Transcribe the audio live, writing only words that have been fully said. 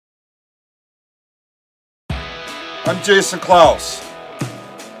I'm Jason Klaus.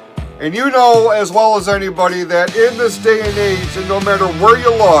 And you know as well as anybody that in this day and age, and no matter where you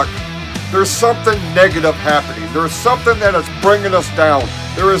look, there's something negative happening. There's something that is bringing us down.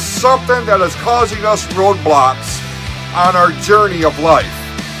 There is something that is causing us roadblocks on our journey of life.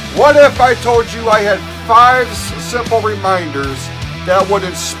 What if I told you I had 5 simple reminders that would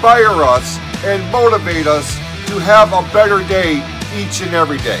inspire us and motivate us to have a better day each and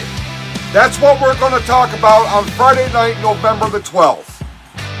every day? That's what we're going to talk about on Friday night, November the 12th.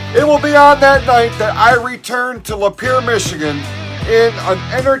 It will be on that night that I return to Lapeer, Michigan in an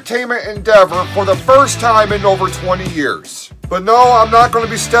entertainment endeavor for the first time in over 20 years. But no, I'm not going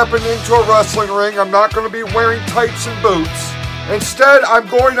to be stepping into a wrestling ring. I'm not going to be wearing tights and boots. Instead, I'm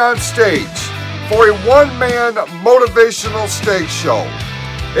going on stage for a one-man motivational stage show.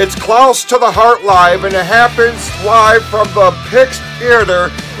 It's Klaus to the Heart Live, and it happens live from the Pix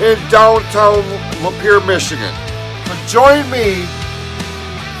Theater in downtown Lapeer, Michigan. So join me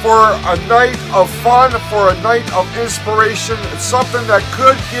for a night of fun, for a night of inspiration. It's something that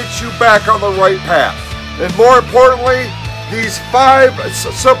could get you back on the right path. And more importantly, these 5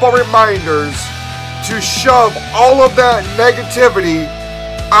 simple reminders to shove all of that negativity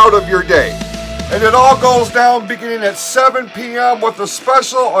out of your day. And it all goes down beginning at 7 p.m. with a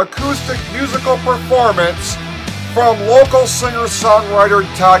special acoustic musical performance from local singer-songwriter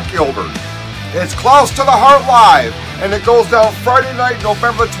Todd Gilbert. It's Klaus to the Heart Live, and it goes down Friday night,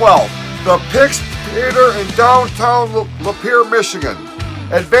 November 12th. The Pix Theater in downtown Lapeer, Michigan.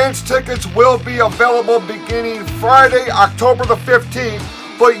 Advance tickets will be available beginning Friday, October the 15th,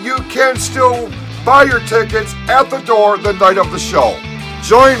 but you can still buy your tickets at the door the night of the show.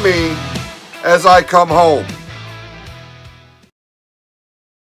 Join me as I come home.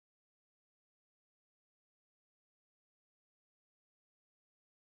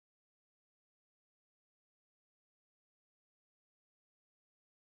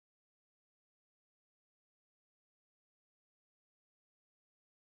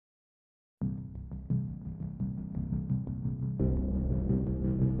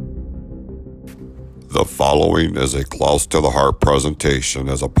 The following is a Klaus to the Heart presentation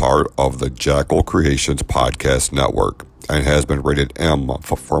as a part of the Jackal Creations podcast network and has been rated M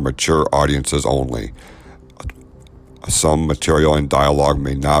for mature audiences only. Some material and dialogue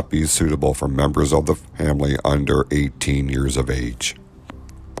may not be suitable for members of the family under 18 years of age.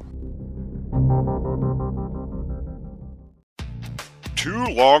 Two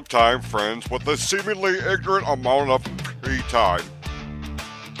longtime friends with a seemingly ignorant amount of free time.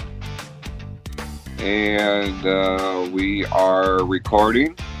 And we are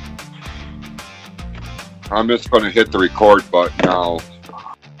recording. I'm just going to hit the record button now.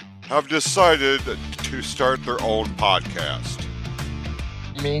 Have decided to start their own podcast.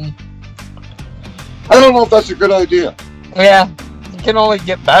 You mean? I don't know if that's a good idea. Yeah, it can only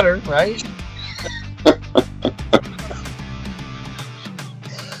get better, right?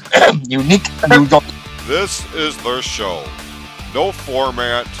 Unique. This is their show. No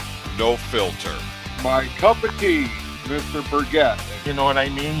format, no filter. My cup of tea, Mr. Burgett. You know what I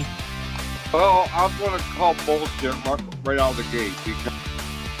mean? Well, I'm going to call bullshit right out of the gate because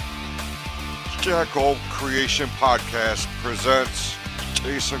Jackal Creation Podcast presents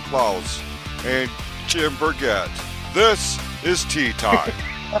Jason Klaus and Jim Burgett. This is Tea Time.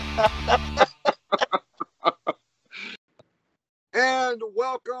 And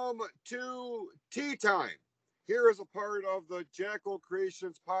welcome to Tea Time. Here is a part of the Jackal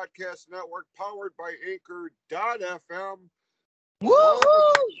Creations Podcast Network powered by Anchor.fm. Woo!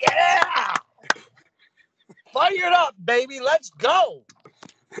 Yeah! Fire it up, baby. Let's go.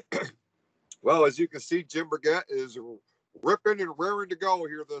 Well, as you can see, Jim Burgett is ripping and raring to go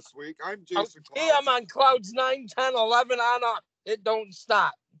here this week. I'm Jason Klaus. I'm on clouds 9, 10, 11 on up. It don't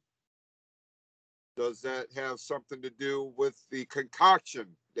stop. Does that have something to do with the concoction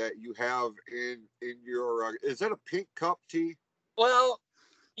that you have in your, is that a pink cup tea? Well,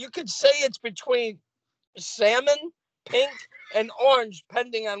 you could say it's between salmon, pink, and orange,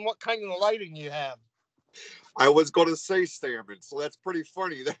 depending on what kind of lighting you have. I was going to say salmon, so that's pretty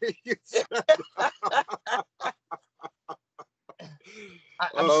funny that you said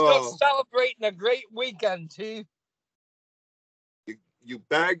I'm still celebrating a great weekend, T. You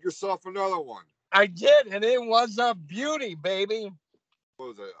bagged yourself another one. I did, and it was a beauty, baby.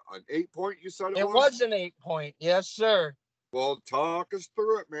 What was it, an 8-point you said it was? An 8-point, yes, sir. Well, talk us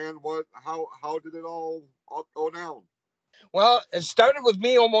through it, man. How did it all go down? Well, it started with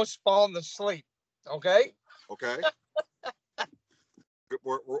me almost falling asleep, okay? Okay.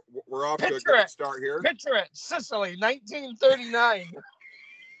 We're off to a Picture good it. start here. Picture it, Sicily, 1939.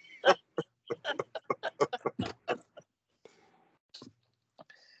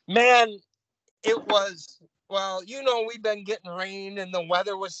 Man, it was, well, we've been getting rain and the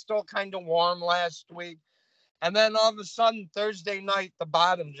weather was still kind of warm last week. And then all of a sudden, Thursday night, the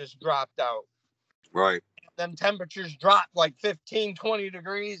bottom just dropped out. Right. Then temperatures dropped like 15, 20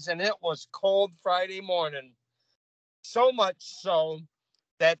 degrees, and it was cold Friday morning. So much so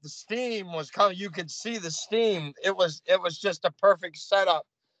that the steam was coming. You could see the steam. It was just a perfect setup.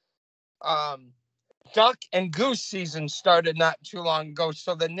 Duck and goose season started not too long ago,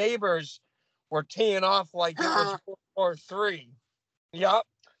 so the neighbors were teeing off like it was 4-3. Yup.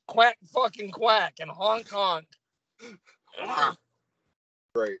 Quack, fucking quack, and honk, honk.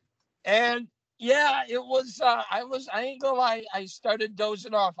 Great. And yeah, it was, I ain't gonna lie, I started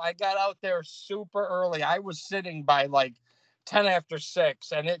dozing off. I got out there super early. I was sitting by like 10 after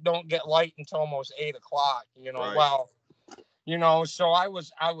 6, and it don't get light until almost 8 o'clock, Right. Well, so I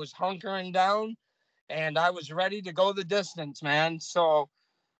was hunkering down, and I was ready to go the distance, man. So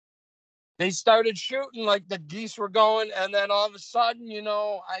they started shooting like the geese were going, and then all of a sudden,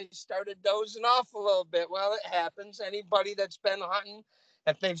 I started dozing off a little bit. Well, it happens. Anybody that's been hunting,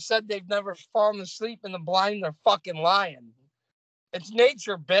 if they've said they've never fallen asleep in the blind, they're fucking lying. It's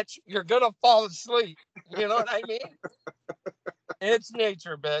nature, bitch. You're gonna fall asleep. You know what I mean? It's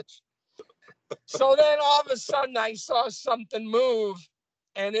nature, bitch. So then all of a sudden I saw something move,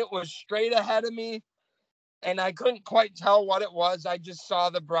 and it was straight ahead of me, and I couldn't quite tell what it was. I just saw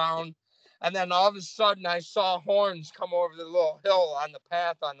the brown. And then all of a sudden I saw horns come over the little hill on the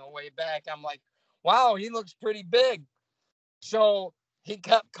path on the way back. I'm like, wow, he looks pretty big. So he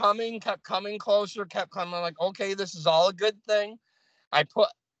kept coming closer, kept coming. I'm like, okay, this is all a good thing. I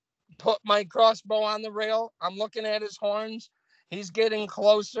put my crossbow on the rail. I'm looking at his horns. He's getting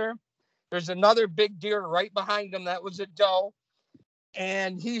closer. There's another big deer right behind him. That was a doe.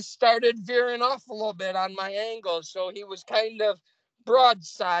 And he started veering off a little bit on my angle. So he was kind of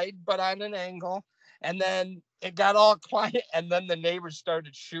broadside, but on an angle. And then it got all quiet. And then the neighbors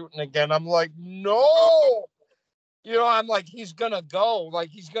started shooting again. I'm like, no. I'm like, he's going to go. Like,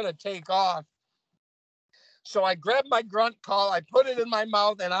 he's going to take off. So I grabbed my grunt call. I put it in my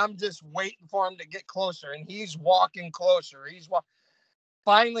mouth, and I'm just waiting for him to get closer. And he's walking closer.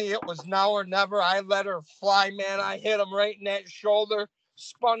 Finally, it was now or never. I let her fly, man. I hit him right in that shoulder,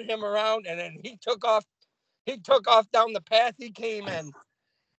 spun him around, and then he took off. He took off down the path he came in.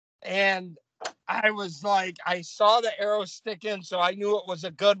 And I was like, I saw the arrow stick in, so I knew it was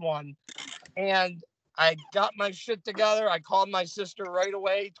a good one. And I got my shit together. I called my sister right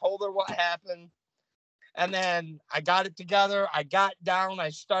away, told her what happened. And then I got it together. I got down.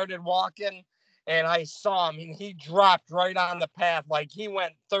 I started walking. And I saw him, and he dropped right on the path. Like he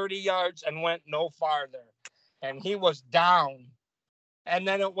went 30 yards and went no farther. And he was down. And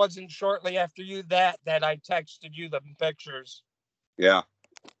then it wasn't shortly after that I texted you the pictures. Yeah.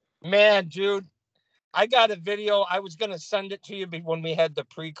 Man, dude, I got a video. I was going to send it to you when we had the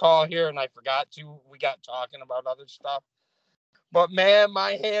pre-call here, and I forgot to. We got talking about other stuff. But, man,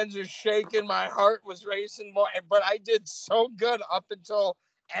 my hands are shaking. My heart was racing more. But I did so good up until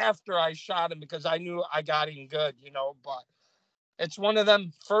after I shot him because I knew I got him good, But it's one of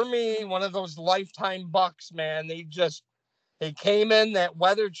them, for me, one of those lifetime bucks, man. He came in, that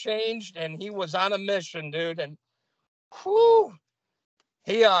weather changed, and he was on a mission, dude. And whew,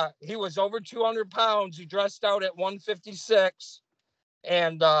 he was over 200 pounds. He dressed out at 156,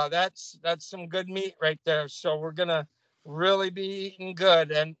 and that's some good meat right there. So we're gonna really be eating good,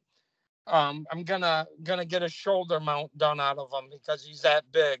 and I'm gonna get a shoulder mount done out of him because he's that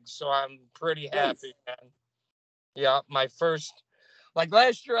big. So I'm pretty happy, man. Yeah, my first. Like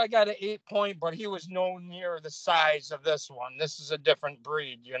last year, I got an 8-point, but he was no near the size of this one. This is a different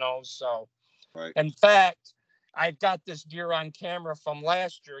breed, So, right. In fact, I've got this deer on camera from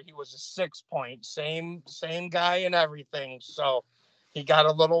last year. He was a 6-point, same guy and everything. So, he got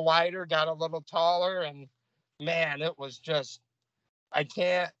a little wider, got a little taller, and man, it was just. I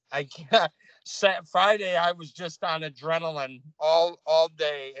can't. Friday, I was just on adrenaline all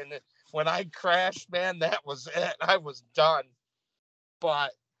day, and when I crashed, man, that was it. I was done.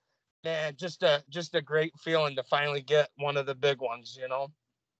 But man, just a great feeling to finally get one of the big ones,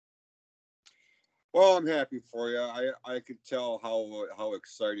 Well, I'm happy for you. I could tell how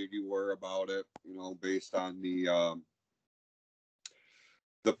excited you were about it, based on the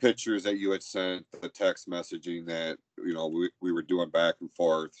pictures that you had sent, the text messaging that we were doing back and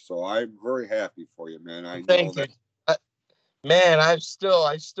forth. So I'm very happy for you, man. I Thank know you. that. Man, I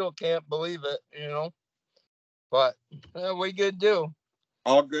still can't believe it, But we could do.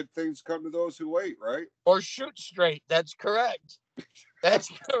 All good things come to those who wait, right? Or shoot straight. That's correct. That's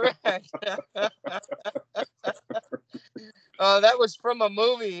correct. That was from a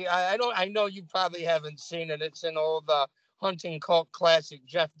movie. I know you probably haven't seen it. It's an old hunting cult classic.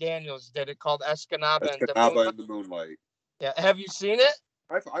 Jeff Daniels did it, called Escanaba and the Escanaba Moonlight. in the Moonlight. Yeah, have you seen it?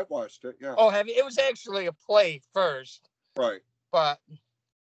 I've watched it. Yeah. Oh, have you? It was actually a play first, Right. but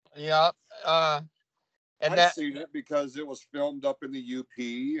yeah. And I've that seen it because it was filmed up in the UP,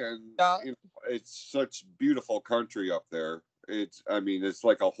 and yeah, it's such beautiful country up there. I mean, it's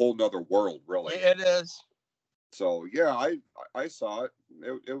like a whole nother world, really. it is. So yeah, I saw it.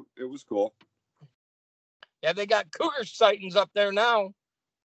 It was cool. Yeah, they got cougar sightings up there now.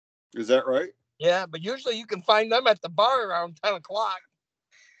 Is that right? Yeah, but usually you can find them at the bar around 10 o'clock.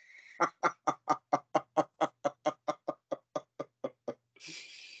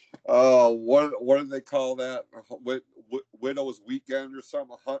 What do they call that? Widow's Weekend or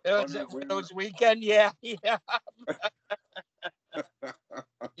something? It was weekend. Yeah, yeah,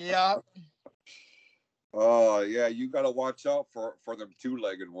 yeah. Oh yeah, you got to watch out for them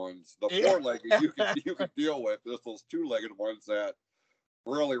two-legged ones. The Yeah. four-legged you can deal with. It's those two-legged ones that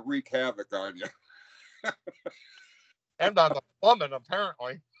really wreak havoc on you. And on the plumbing,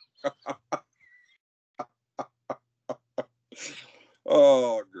 apparently.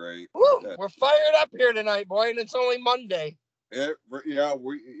 Oh, great. Woo, we're fired up here tonight, boy, and it's only Monday. Yeah.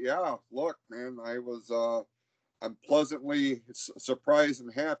 Look, man, I'm pleasantly surprised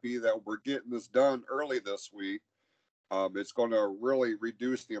and happy that we're getting this done early this week. It's going to really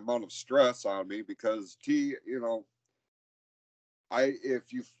reduce the amount of stress on me because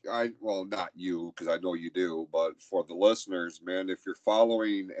well, not you, because I know you do, but for the listeners, man, if you're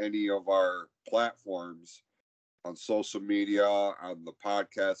following any of our platforms on social media, on the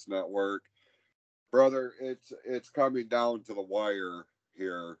podcast network, brother, it's coming down to the wire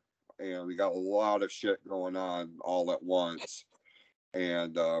here, and we got a lot of shit going on all at once,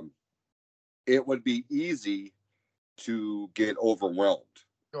 and it would be easy to get overwhelmed.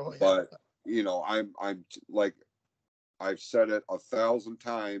 Oh, yeah. But I'm like, I've said it 1,000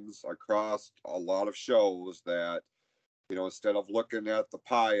 times across a lot of shows that instead of looking at the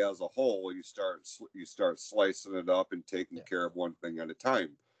pie as a whole, you start slicing it up and taking care of one thing at a time,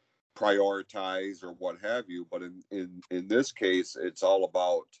 prioritize or what have you. But in this case, it's all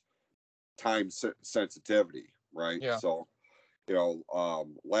about time sensitivity, right? Yeah. So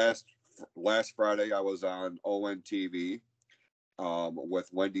last Friday I was on ONTV with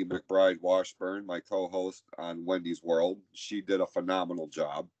Wendy McBride Washburn, my co-host on Wendy's World. She did a phenomenal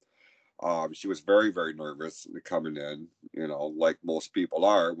job. She was very, very nervous coming in, like most people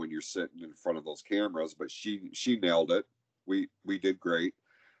are when you're sitting in front of those cameras, but she nailed it. We did great.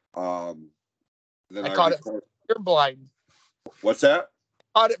 Then I caught it from the deer blind. What's that?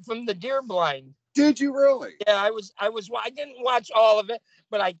 Caught it from the deer blind. Did you really? Yeah, I didn't watch all of it,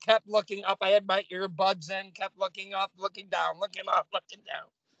 but I kept looking up. I had my earbuds in, kept looking up, looking down, looking up, looking down.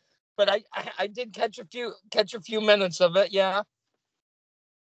 But I did catch a few minutes of it. Yeah.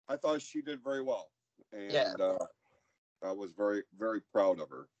 I thought she did very well, and yeah. I was very, very proud of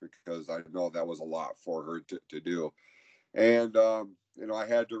her because I know that was a lot for her to do. And I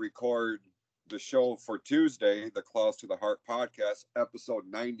had to record the show for Tuesday, the Claws to the Heart podcast, episode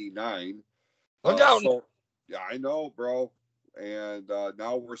 99. Look out! So yeah, I know, bro. And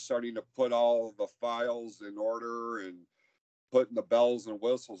now we're starting to put all the files in order and putting the bells and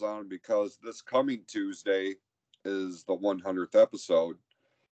whistles on because this coming Tuesday is the 100th episode,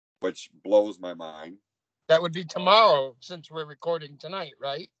 which blows my mind. That would be tomorrow, since we're recording tonight,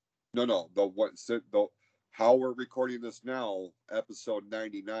 right? No. How we're recording this now, episode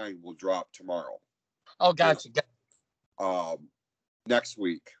 99 will drop tomorrow. Oh, gotcha. Next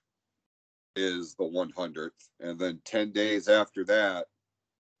week is the 100th, and then 10 days after that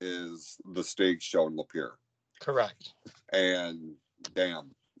is the stage show in Lapeer. Correct. And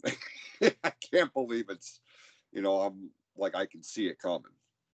damn, I can't believe it's, I'm like, I can see it coming.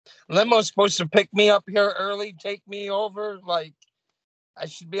 Limo's supposed to pick me up here early, take me over. Like, I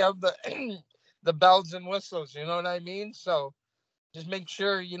should be able to the bells and whistles, you know what I mean? So just make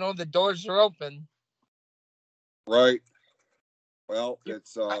sure, the doors are open. Right. Well,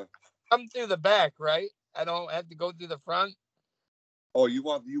 it's come through the back, right? I don't have to go through the front. Oh, you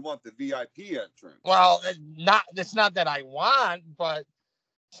want the VIP entrance? Well, it's not that I want, but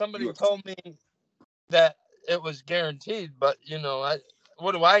somebody told me that it was guaranteed. But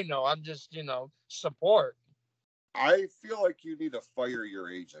what do I know? I'm just support. I feel like you need to fire your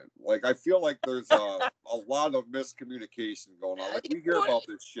agent. Like, I feel like there's a lot of miscommunication going on. Like, we hear about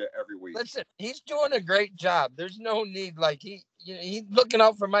this shit every week. Listen, he's doing a great job. There's no need. Like, he's looking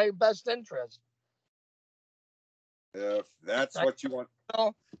out for my best interest. If that's what you want.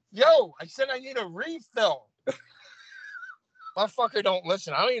 Yo, I said I need a refill. Motherfucker don't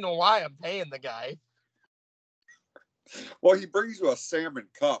listen. I don't even know why I'm paying the guy. Well, he brings you a salmon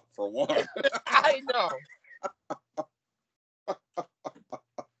cup for one. I know.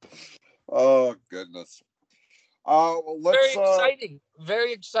 Oh goodness. Well, let's. Very exciting.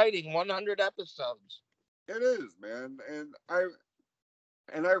 Very exciting. 100 episodes. It is, man, and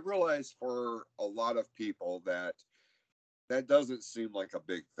I realize for a lot of people that doesn't seem like a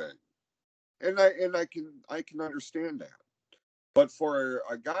big thing, and I can understand that. But for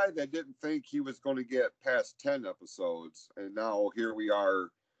a guy that didn't think he was going to get past 10 episodes, and now here we are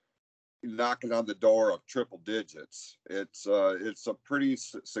knocking on the door of triple digits, it's a pretty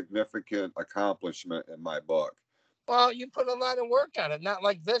significant accomplishment in my book. Well, you put a lot of work on it. Not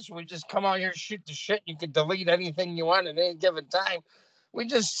like this. We just come out here, shoot the shit. You can delete anything you want at any given time. We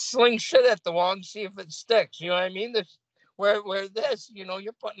just sling shit at the wall and see if it sticks. You know what I mean? This, where this,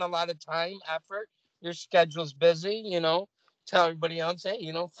 you're putting a lot of time, effort. Your schedule's busy. Tell everybody else,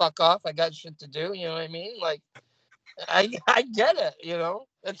 hey, fuck off. I got shit to do. You know what I mean? Like, I get it.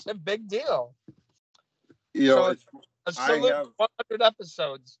 It's a big deal. You know, So it's a I salute, have. 100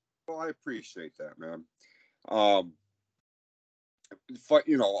 episodes. Well, I appreciate that, man. Um,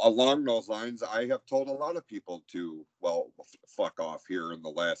 along those lines, I have told a lot of people to, well, fuck off here in the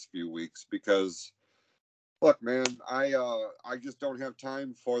last few weeks because, look, man, I just don't have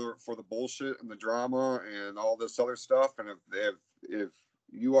time for the bullshit and the drama and all this other stuff. And if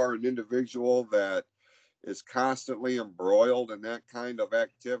you are an individual that is constantly embroiled in that kind of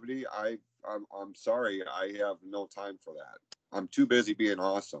activity, I'm sorry, I have no time for that. I'm too busy being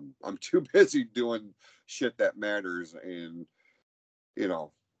awesome. I'm too busy doing shit that matters. And,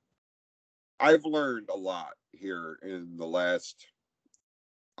 I've learned a lot here in the last,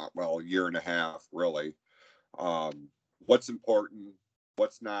 year and a half, really. What's important,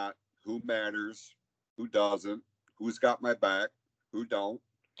 what's not, who matters, who doesn't, who's got my back, who don't,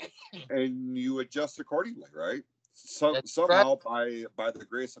 and you adjust accordingly, right? That's right. Somehow, by the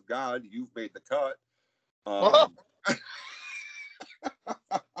grace of God, you've made the cut. Well, Um,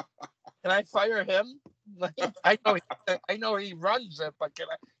 can I fire him? I know he runs it, but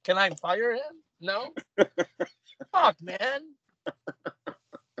can I fire him? No. Fuck, man.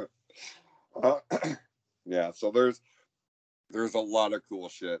 uh, yeah, so there's a lot of cool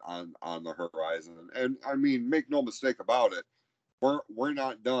shit on the horizon, and I mean, make no mistake about it, we're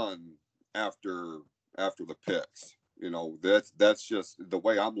not done after the picks. That's just the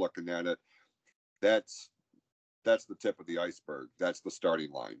way I'm looking at it. That's the tip of the iceberg. That's the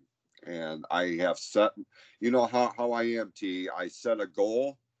starting line. And I have set, how I am, T. I set a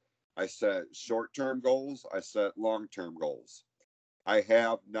goal. I set short-term goals. I set long-term goals. I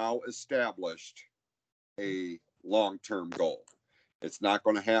have now established a long-term goal. It's not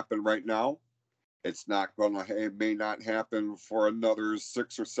going to happen right now. It may not happen for another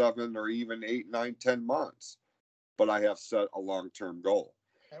 6 or 7 or even 8, 9, 10 months, but I have set a long-term goal.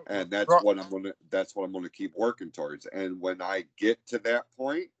 And that's what I'm going to keep working towards. And when I get to that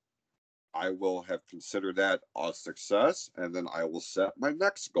point, I will have considered that a success, and then I will set my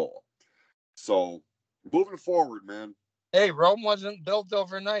next goal. So moving forward, man. Hey, Rome wasn't built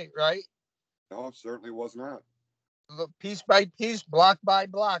overnight, right? No, it certainly was not. Piece by piece, block by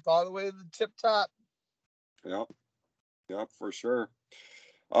block, all the way to the tip top. Yep. Yep, for sure.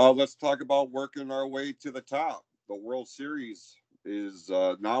 Let's talk about working our way to the top. The World Series is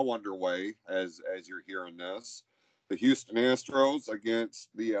now underway as you're hearing this. The Houston Astros against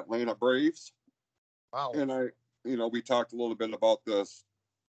the Atlanta Braves. Wow. And we talked a little bit about this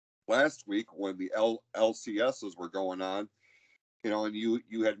last week when the LCSs were going on. And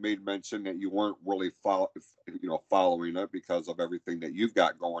you had made mention that you weren't really following it because of everything that you've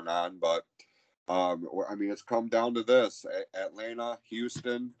got going on. But I mean, it's come down to this: Atlanta,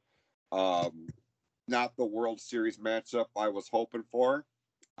 Houston. Not the World Series matchup I was hoping for.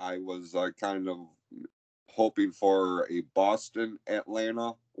 I was kind of hoping for a Boston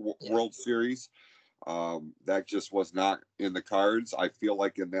Atlanta World Series. That just was not in the cards. I feel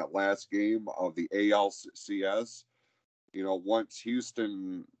like in that last game of the ALCS, once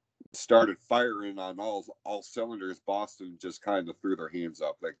Houston started firing on all cylinders, Boston just kind of threw their hands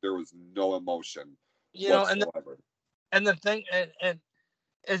up. Like there was no emotion whatsoever. And the thing, and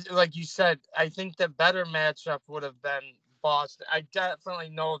is like you said, I think the better matchup would have been Boston. I definitely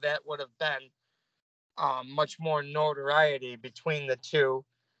know that would have been much more notoriety between the two.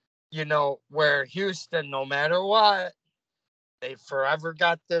 Where Houston, no matter what, they forever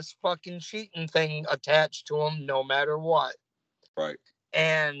got this fucking cheating thing attached to them, no matter what. Right.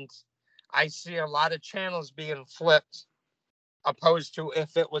 And I see a lot of channels being flipped, opposed to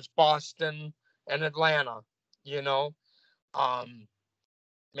if it was Boston and Atlanta,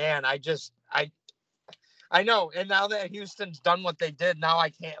 Man, I know. And now that Houston's done what they did, now I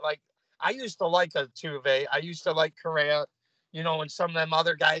can't like. I used to like Altuve. I used to like Correa, and some of them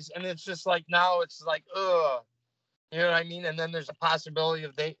other guys. And it's just like now it's like, ugh. You know what I mean? And then there's a possibility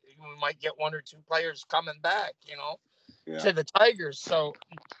of we might get one or two players coming back, Yeah. to the Tigers. So,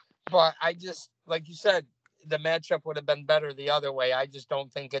 but I just, like you said, the matchup would have been better the other way. I just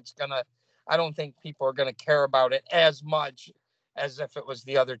don't think I don't think people are gonna care about it as much as if it was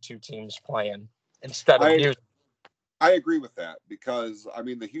the other two teams playing instead of I Houston. I agree with that because I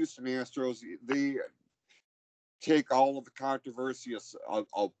mean the Houston Astros, they take all of the controversy.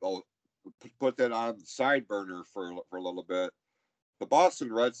 I'll put that on the side burner for a little bit. The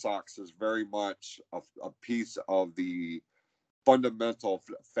Boston Red Sox is very much a piece of the fundamental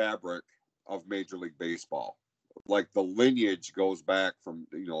fabric of Major League Baseball. Like the lineage goes back from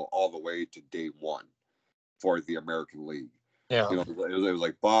all the way to day one for the American League. Yeah. It was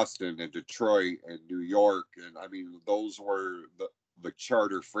like Boston and Detroit and New York, and I mean those were the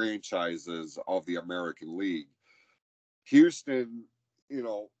charter franchises of the American League. Houston,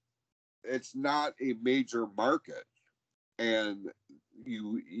 it's not a major market, and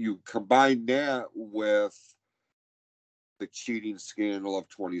you combine that with the cheating scandal of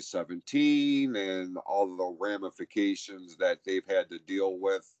 2017 and all of the ramifications that they've had to deal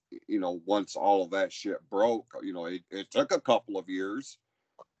with, once all of that shit broke. It took a couple of years,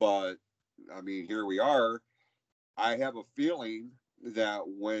 but I mean, here we are. I have a feeling that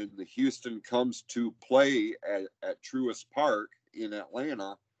when Houston comes to play at Truist Park in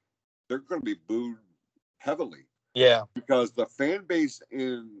Atlanta, they're going to be booed heavily. Yeah. Because the fan base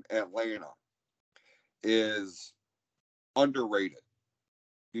in Atlanta is underrated.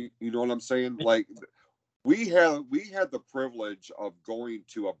 You know what I'm saying? Like we had the privilege of going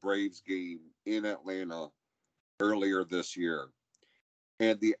to a Braves game in Atlanta earlier this year,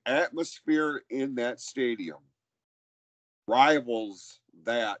 and the atmosphere in that stadium rivals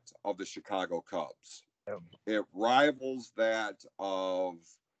that of the Chicago Cubs. It rivals that of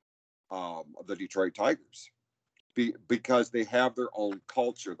the Detroit Tigers. Because they have their own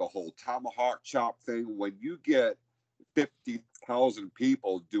culture, the whole tomahawk chop thing. When you get 50,000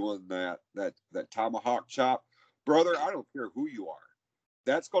 people doing that tomahawk chop, brother, I don't care who you are,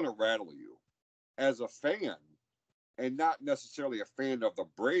 that's going to rattle you. As a fan, and not necessarily a fan of the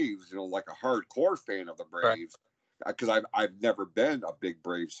Braves, like a hardcore fan of the Braves, because I've never been a big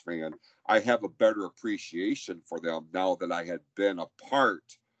Braves fan. I have a better appreciation for them now that I had been a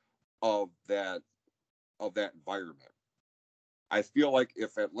part of that environment. I feel like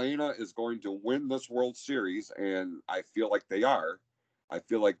if Atlanta is going to win this World Series, and I feel like they are, I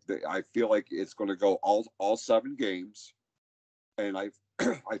feel like it's going to go all 7 games, and I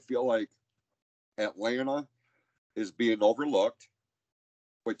I feel like Atlanta is being overlooked,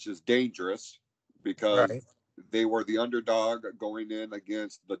 which is dangerous because they were the underdog going in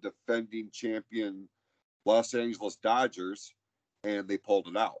against the defending champion Los Angeles Dodgers, and they pulled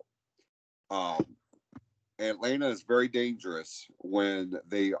it out. Atlanta is very dangerous when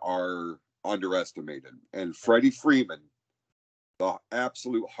they are underestimated. And Freddie Freeman, the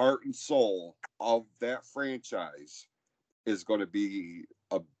absolute heart and soul of that franchise, is going to be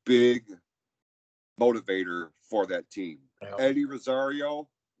a big motivator for that team. Yeah. Eddie Rosario,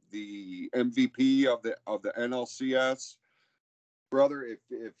 the MVP of the NLCS, brother,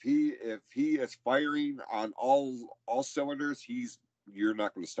 if he is firing on all cylinders, you're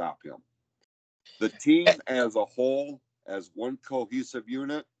not going to stop him. The team as a whole, as one cohesive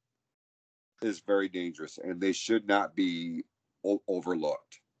unit, is very dangerous, and they should not be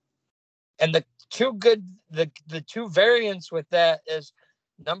overlooked. And the two variants with that is,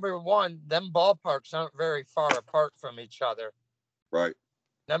 number one, them ballparks aren't very far apart from each other. Right.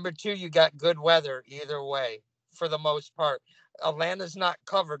 Number two, you got good weather either way for the most part. Atlanta's not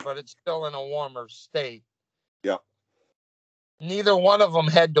covered, but it's still in a warmer state. Yeah. Neither one of them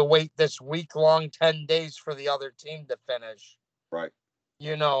had to wait this week-long 10 days for the other team to finish. Right.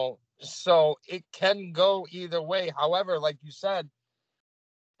 So it can go either way. However, like you said,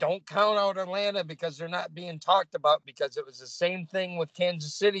 don't count out Atlanta because they're not being talked about, because it was the same thing with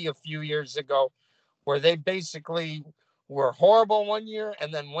Kansas City a few years ago, where they basically were horrible one year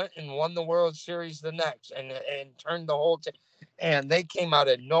and then went and won the World Series the next and turned the whole thing. And they came out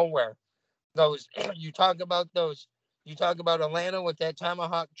of nowhere. You talk about Atlanta with that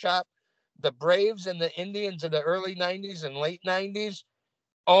tomahawk chop. The Braves and the Indians of the early 90s and late 90s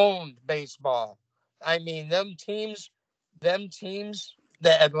owned baseball. I mean, them teams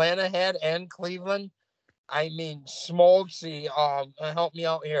that Atlanta had and Cleveland, I mean, Smoltzy, help me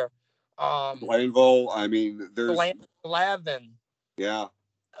out here. Glanville. I mean, there's Glavin. yeah.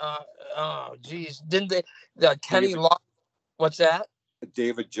 Oh, geez, didn't they? The Kenny David, Law. What's that?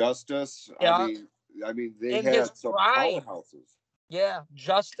 David Justice. Yeah, I mean, they in his had some prime. powerhouses. Yeah,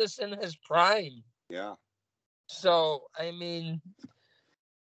 Justice in his prime. Yeah. So I mean,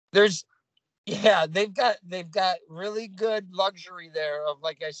 there's yeah, they've got really good luxury there of,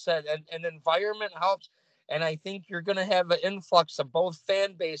 like I said, and environment helps. And I think you're gonna have an influx of both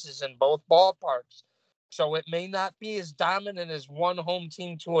fan bases in both ballparks. So it may not be as dominant as one home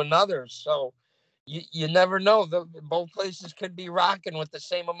team to another. So you never know. Both places could be rocking with the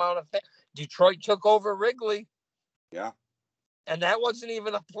same amount of fans. Detroit took over Wrigley, Yeah. and that wasn't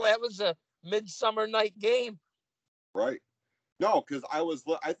even a play. That was a midsummer night game. Right. No, because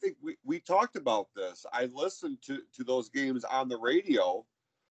I think we talked about this. I listened to those games on the radio,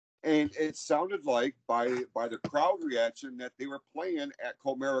 and it sounded like by the crowd reaction that they were playing at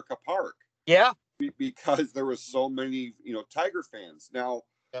Comerica Park. Yeah. Because there was so many, Tiger fans. Now,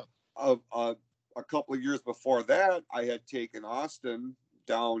 Yep. A couple of years before that, I had taken Austin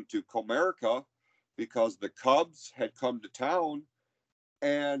down to Comerica because the Cubs had come to town,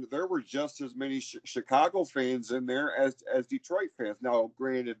 and there were just as many Chicago fans in there as Detroit fans. Now,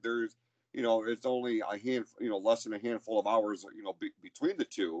 granted, there's it's only a handful, less than a handful of hours, between the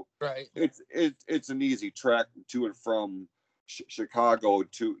two. Right. It's an easy trek to and from Chicago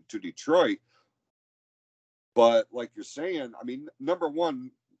to Detroit. But like you're saying, I mean, number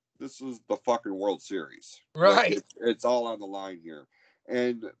one, this is the fucking World Series. Right. Like it's all on the line here.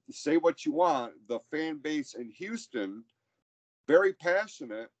 And say what you want, the fan base in Houston, very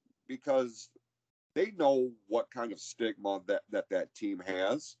passionate because they know what kind of stigma that team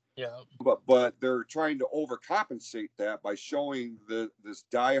has. Yeah. But they're trying to overcompensate that by showing this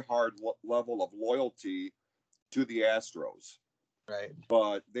diehard level of loyalty to the Astros. Right.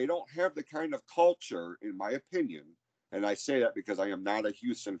 But they don't have the kind of culture, in my opinion. And I say that because I am not a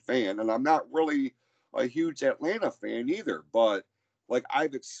Houston fan, and I'm not really a huge Atlanta fan either. But like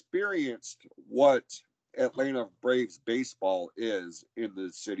I've experienced what Atlanta Braves baseball is in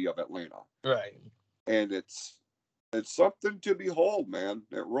the city of Atlanta. Right. And it's something to behold, man.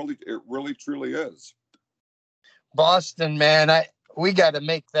 It really truly is. Boston, man, we got to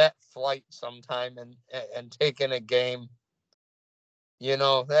make that flight sometime and take in a game.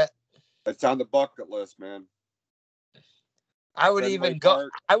 That It's on the bucket list, man. I would Fenway even go.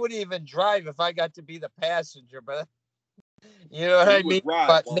 Park. I would even drive if I got to be the passenger, but you know what You I would mean. ride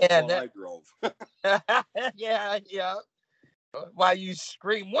But while man, I drove. yeah, yeah. While you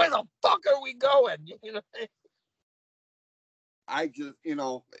scream, "Where the fuck are we going?" I just,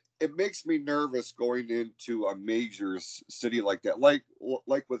 it makes me nervous going into a major city like that, like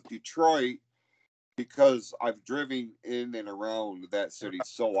with Detroit, because I've driven in and around that city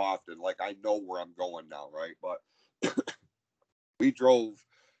so often. Like I know where I'm going now, right? But we drove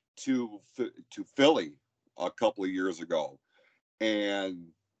to Philly a couple of years ago, and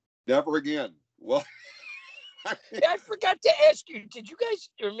never again. Well, I forgot to ask you. Did you guys,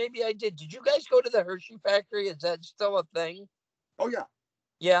 or maybe I did? Did you guys go to the Hershey factory? Is that still a thing? oh yeah,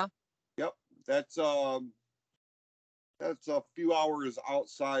 Yeah. yep. That's a few hours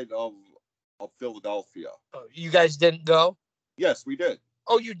outside of Philadelphia. Oh, you guys didn't go? Yes, we did.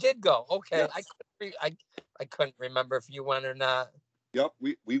 Oh, you did go. Okay. Yes. I couldn't remember if you went or not. Yep,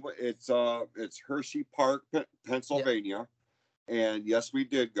 we went. It's Hershey Park, Pennsylvania, and yes, we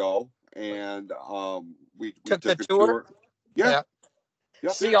did go, and we Took took the a tour? tour. Yeah,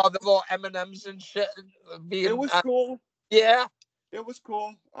 yep, See all the little M&Ms and shit being. it was cool. Yeah. It was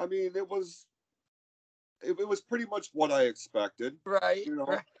cool. I mean, it was pretty much what I expected. Right.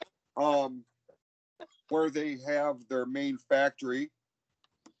 Right. Where they have their main factory.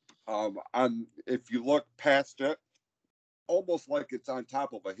 On if you look past it, almost like it's on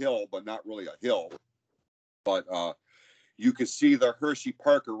top of a hill, but not really a hill. But you could see the Hershey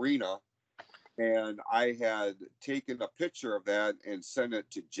Park Arena, and I had taken a picture of that and sent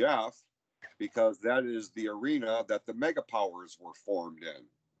it to Jeff because that is the arena that the Mega Powers were formed in.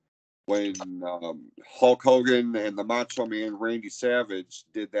 When Hulk Hogan and the Macho Man Randy Savage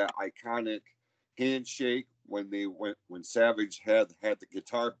did that iconic handshake when Savage had the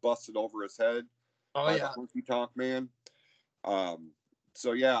guitar busted over his head by the Honky Tonk Man.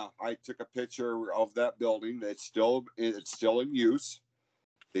 So yeah, I took a picture of that building. It's still in use.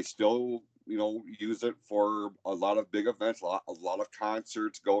 They still use it for a lot of big events. A lot of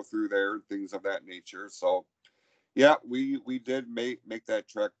concerts go through there and things of that nature. So yeah, we did make that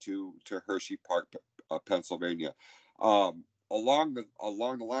trek to Hershey Park, Pennsylvania. Along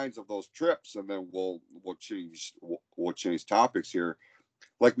the lines of those trips, and then we'll change topics here.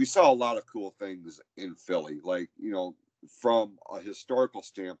 like we saw a lot of cool things in Philly. Like, you know, from a historical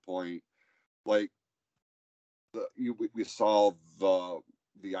standpoint, like we saw the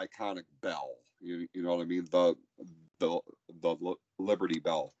iconic bell. You know what I mean? The Liberty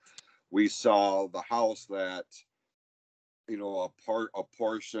Bell. We saw the house that, you know, a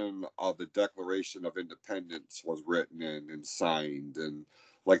portion of the Declaration of Independence was written in and signed, and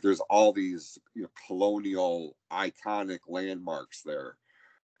like there's all these, you know, colonial iconic landmarks there.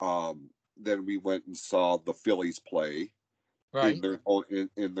 Then we went and saw the Phillies play Right.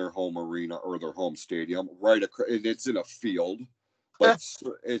 in their home arena or their home stadium, right across, and it's in a field, like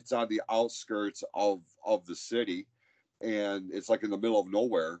it's on the outskirts of the city, and it's like in the middle of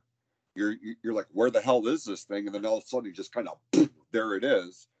nowhere. You're like, where the hell is this thing? And then all of a sudden, you just kind of there it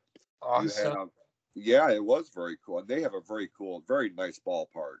is. You Awesome. have, yeah, it was very cool, and they have a very cool, very nice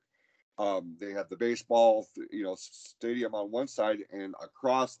ballpark. They have the baseball, you know, stadium on one side, and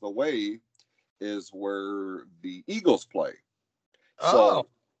across the way is where the Eagles play. Oh,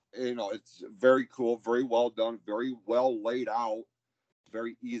 So, you know, it's very cool, very well done, very well laid out,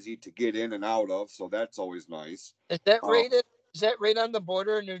 very easy to get in and out of. So that's always nice. is that Uh, rated? Is that right on the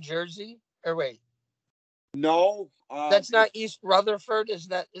border of New Jersey? Or wait, no, that's not East Rutherford.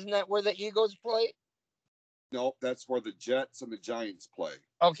 Isn't that where the Eagles play? no, that's where the Jets and the Giants play.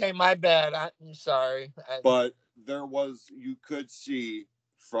 Okay, my bad. I'm sorry. But you could see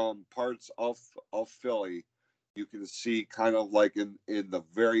from parts of Philly, you can see kind of like in the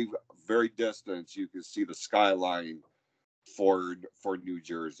very distance, you can see the skyline for New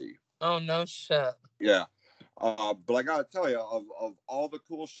Jersey. Oh no shit. Yeah. But I gotta tell you, of all the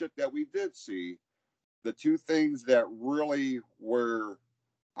cool shit that we did see, the two things that really were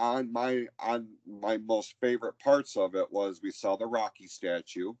on my most favorite parts of it was we saw the Rocky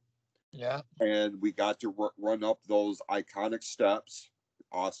statue, Yeah. and we got to run up those iconic steps.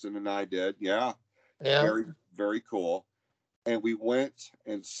 Austin and I did, yeah, Yeah. very very cool. And we went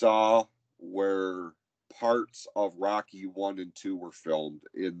and saw where parts of Rocky 1 and 2 were filmed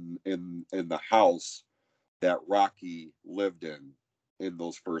in the house that Rocky lived in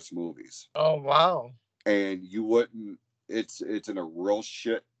those first movies. Oh wow. And you wouldn't it's in a real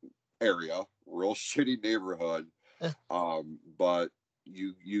shit area, real shitty neighborhood. But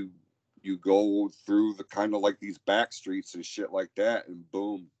you go through the kind of like these back streets and shit like that, and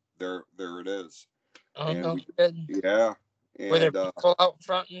boom, there it is. Oh And no we, kidding. yeah, Were there and people out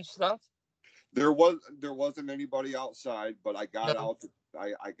front and stuff? there wasn't anybody outside, but No. I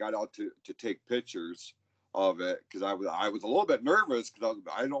got out to take pictures of it because I was a little bit nervous because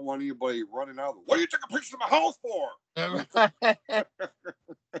I don't want anybody running out. What are you taking pictures of my house for?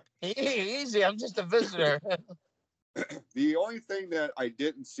 Easy. I'm just a visitor. The only thing that I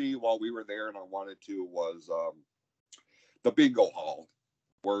didn't see while we were there and I wanted to was the bingo hall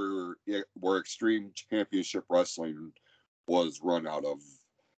where Extreme Championship Wrestling was run out of,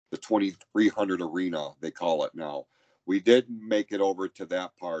 the 2300 arena they call it now. We didn't make it over to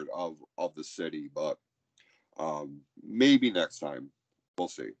that part of the city, but maybe next time. We'll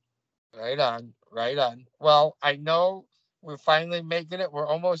see. Right on. Right on. Well, I know we're finally making it. We're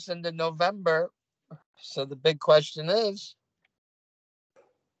almost into November. So the big question is,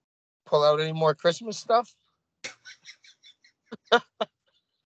 pull out any more Christmas stuff?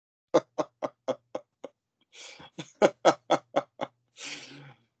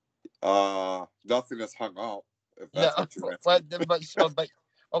 Nothing that's hung out, if No, that's what you're asking. but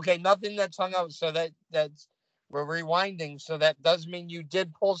okay, nothing that's hung out. So that's we're rewinding. So that does mean you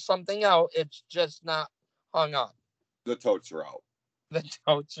did pull something out. It's just not hung up. The totes are out. The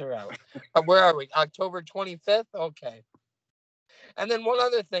totes are out. Where are we? October 25th. Okay. And then one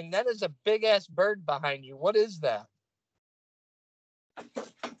other thing. That is a big ass bird behind you. What is that?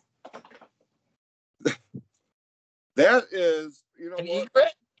 That is, you know An what?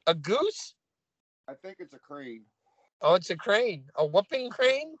 egret? A goose? I think it's a crane. Oh, it's a crane. A whooping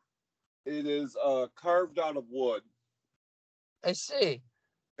crane? It is carved out of wood. I see.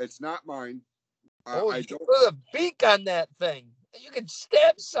 It's not mine. Oh, I you don't put a beak on that thing. You can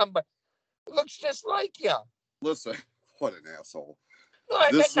stab somebody. It looks just like you. listen. What an asshole! No,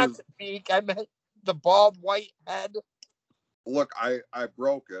 I meant This not is the beak. I meant the bald white head. look. I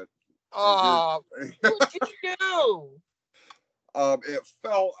broke it. And Oh, what'd you do? it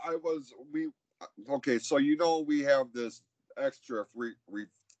fell. Okay. So you know we have this extra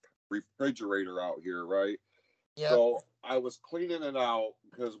refrigerator out here, right? Yep. So I was cleaning it out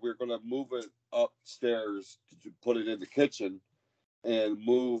because we're gonna move it upstairs to put it in the kitchen and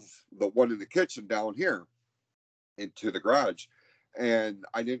move the one in the kitchen down here into the garage. and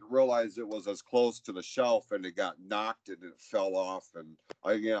I didn't realize it was as close to the shelf, and it got knocked and it fell off. And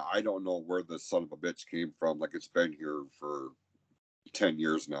I don't know where this son of a bitch came from. Like, it's been here for 10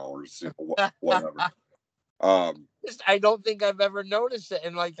 years now, or whatever. I don't think I've ever noticed it.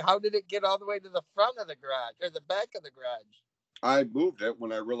 And like, how did it get all the way to the front of the garage or the back of the garage? I moved it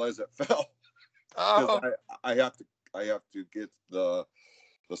when I realized it fell. Oh, Because I have to get the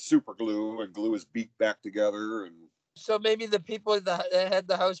super glue and glue his beak back together. And so maybe the people that had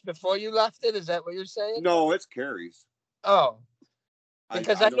the house before you left it. Is that what you're saying? no, it's Carrie's. Oh,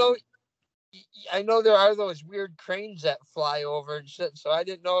 because I don't. I know there are those weird cranes that fly over and shit. So I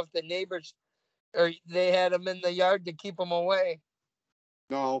didn't know if the neighbors or they had them in the yard to keep them away.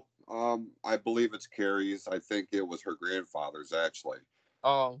 No, I believe it's Carrie's. I think it was her grandfather's actually.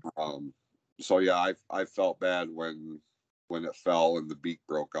 Oh, So yeah, I felt bad when it fell and the beak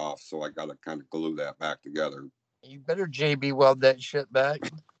broke off. So I got to kind of glue that back together. you better JB weld that shit back.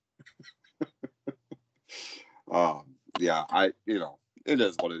 Yeah, it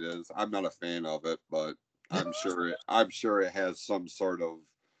is what it is. I'm not a fan of it, but I'm sure it has some sort of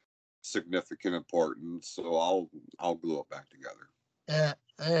significant importance. So I'll glue it back together. Yeah.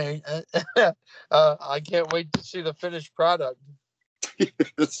 Hey, I can't wait to see the finished product.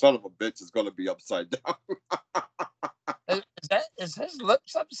 This son of a bitch is going to be upside down. Is his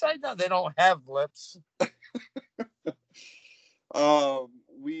lips upside down? They don't have lips.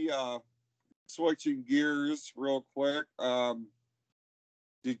 We switching gears real quick.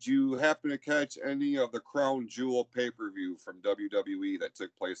 Did you happen to catch any of the Crown Jewel pay-per-view from WWE that took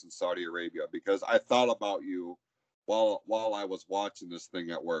place in Saudi Arabia? Because I thought about you while I was watching this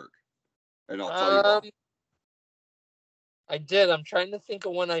thing at work, and I'll tell you why. I did. I'm trying to think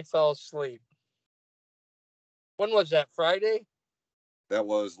of when I fell asleep. When was that? Friday? That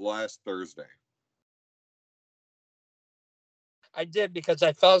was last Thursday. I did because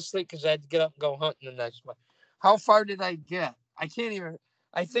I fell asleep because I had to get up and go hunting the next one. How far did I get? I can't even.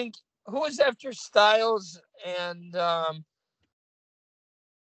 I think who was after Styles and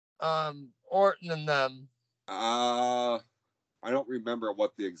Orton and them. I don't remember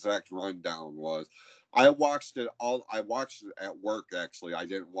what the exact rundown was. I watched it at work. Actually, I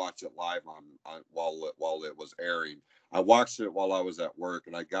didn't watch it live on while it was airing. I watched it while I was at work,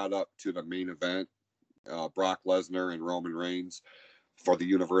 and I got up to the main event, Brock Lesnar and Roman Reigns for the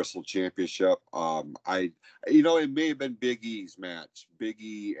Universal Championship. It may have been Big E's match, Big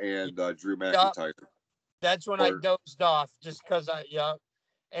E and Drew McIntyre. That's when I dozed off just because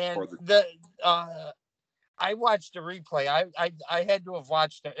and I watched a replay. I had to have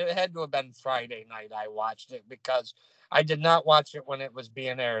watched it. It had to have been Friday night. I watched it because I did not watch it when it was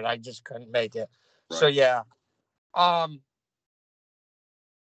being aired. I just couldn't make it. Right. So yeah, I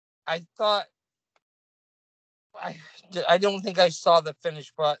thought I don't think I saw the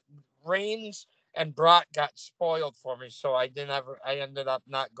finish, but Reigns and Brock got spoiled for me, so I ended up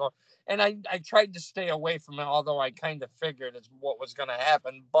not going. And I tried to stay away from it, although I kind of figured it's what was going to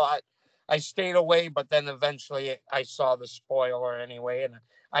happen, but I stayed away. But then eventually I saw the spoiler anyway, and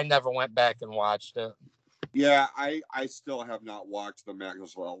I never went back and watched it. Yeah, I still have not watched the match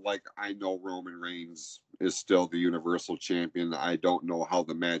as well. Like, I know Roman Reigns is still the Universal Champion. I don't know how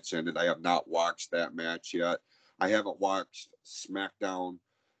the match ended. I have not watched that match yet. I haven't watched SmackDown.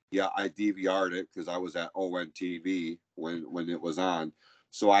 Yeah, I DVR'd it because I was at ONTV when it was on.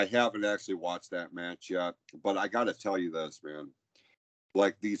 So I haven't actually watched that match yet. But I got to tell you this, man.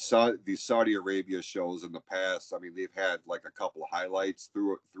 Like, these Saudi Arabia shows in the past, I mean, they've had like a couple of highlights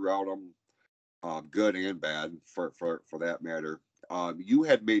throughout them. Good and bad for that matter. You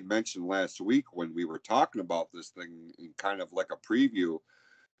had made mention last week when we were talking about this thing in kind of like a preview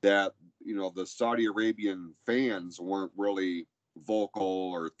that, the Saudi Arabian fans weren't really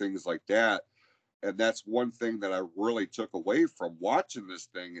vocal or things like that. And that's one thing that I really took away from watching this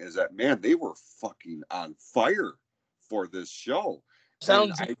thing is that, man, they were fucking on fire for this show.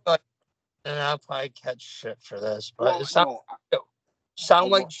 Sounds like, and I'll probably catch shit for this, but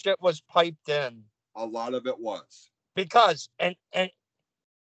sound like shit was piped in. A lot of it was. Because and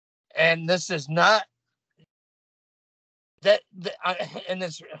this is not that and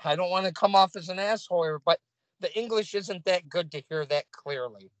this, I don't want to come off as an asshole here, but the English isn't that good to hear that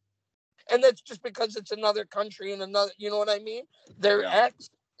clearly. And that's just because it's another country and another, you know what I mean? Their accent.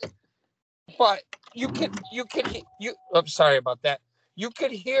 But I'm sorry about that. You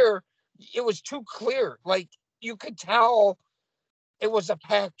could hear it was too clear. Like, you could tell it was a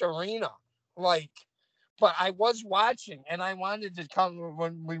packed arena. Like, but I was watching and I wanted to come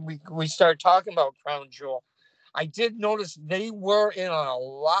when we started talking about Crown Jewel. I did notice they were in a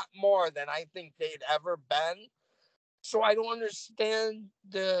lot more than I think they'd ever been. So I don't understand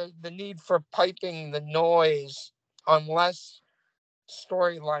the need for piping the noise unless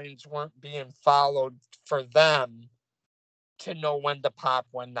storylines weren't being followed for them to know when to pop,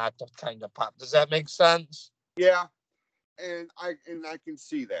 when not to kind of pop. Does that make sense? Yeah, and I can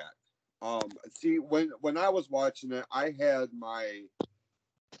see that. See, when I was watching it, I had my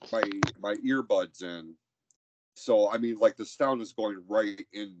earbuds in, so I mean, like the sound is going right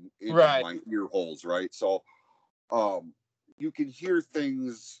into Right. my ear holes, right? So, um, you can hear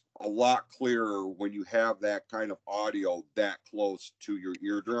things a lot clearer when you have that kind of audio that close to your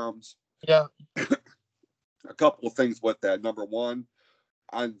eardrums. Yeah. A couple of things with that. Number one,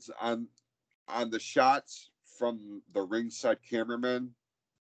 on on on the shots from the ringside cameramen,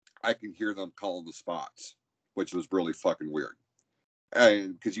 I can hear them calling the spots, which was really fucking weird.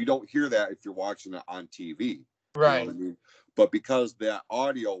 And because you don't hear that if you're watching it on TV, you know what I Right. mean. But because that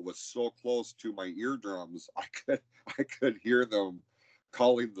audio was so close to my eardrums, I could hear them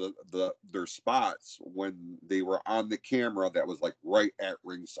calling their spots when they were on the camera that was like right at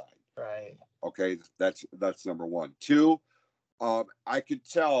ringside. Right. Okay, that's number one. Two, I could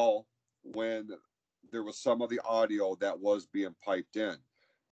tell when there was some of the audio that was being piped in.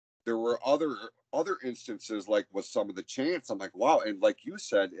 There were other instances like with some of the chants. I'm like, wow, and like you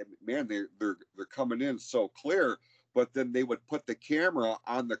said, man, they're coming in so clear. But then they would put the camera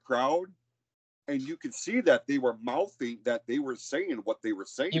on the crowd, and you could see that they were mouthing that they were saying what they were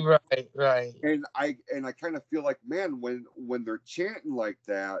saying. You're right. Right. And I kind of feel like, man, when they're chanting like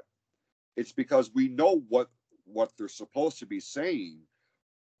that, it's because we know what they're supposed to be saying.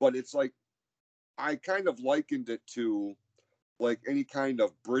 But it's like I kind of likened it to like any kind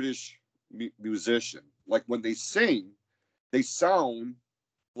of British musician. Like when they sing, they sound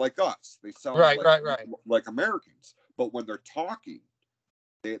like us. They sound Right. Right. Right. like Americans. But when they're talking,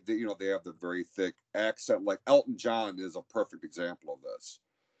 they have the very thick accent. Like Elton John is a perfect example of this.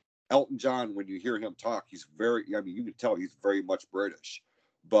 Elton John, when you hear him talk, he's very. I mean, you can tell he's very much British.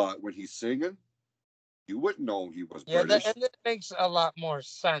 But when he's singing, you wouldn't know he was Yeah, British. and that makes a lot more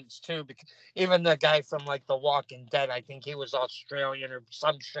sense too, because even the guy from like The Walking Dead, I think he was Australian or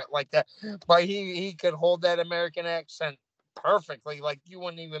some shit like that, but he could hold that American accent perfectly, like you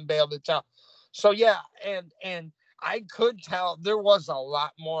wouldn't even be able to tell. So yeah, and I could tell there was a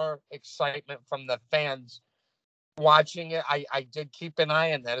lot more excitement from the fans watching it. I did keep an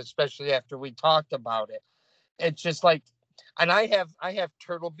eye on that, especially after we talked about it. It's just like, and I have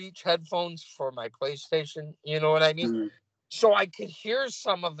Turtle Beach headphones for my PlayStation. You know what I mean? Mm, So I could hear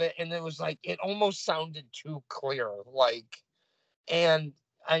some of it, and it was like it almost sounded too clear. Like, and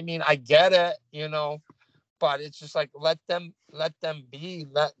I mean, I get it, but it's just like let them be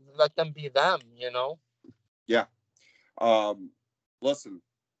them. yeah. Um, Listen,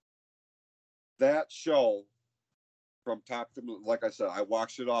 that show from top to, like I said, I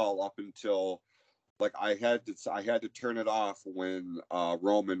watched it all up until like I had to turn it off when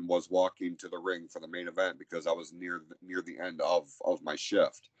Roman was walking to the ring for the main event because I was near the end of my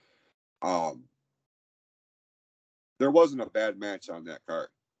shift. Um, there wasn't a bad match on that card,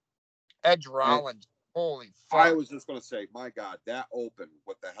 Edge and Rollins, holy I fuck! was just gonna say, my God, that opened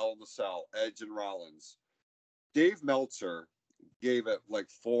with the Hell in the Cell, Edge and Rollins. Dave Meltzer gave it like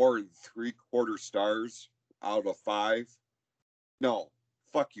 4 3/4 stars out of 5. No,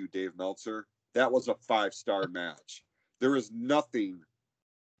 fuck you, Dave Meltzer. That was a 5-star match. There is nothing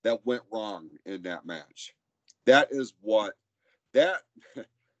that went wrong in that match. That is what that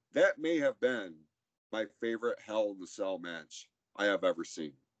that may have been my favorite Hell in the Cell match I have ever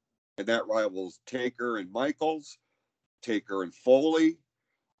seen. And that rivals Taker and Michaels, Taker and Foley,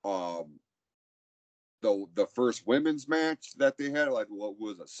 um, the first women's match that they had, like what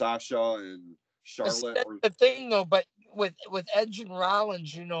was it, Sasha and See, Charlotte that's or the thing though, but with Edge and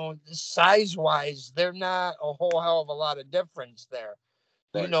Rollins, size wise, they're not a whole hell of a lot of difference there.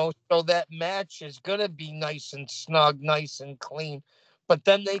 right. So that match is gonna be nice and snug, nice and clean. But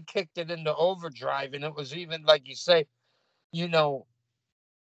then they kicked it into overdrive, and it was even like you say, you know,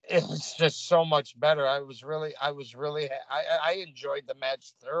 it was just so much better. I enjoyed the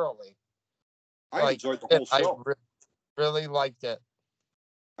match thoroughly. I Like enjoyed the whole show. really liked it.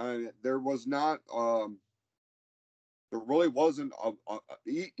 And there really wasn't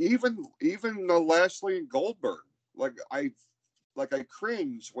even Lashley and Goldberg. Like I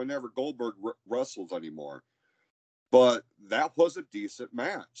cringe whenever Goldberg wrestles anymore. But that was a decent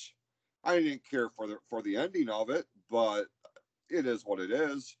match. I didn't care for the ending of it, but it is what it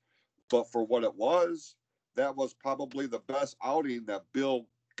is. But for what it was, that was probably the best outing that Bill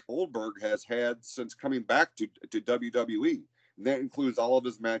Goldberg has had since coming back to WWE. And that includes all of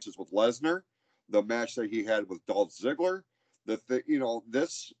his matches with Lesnar, the match that he had with Dolph Ziggler. That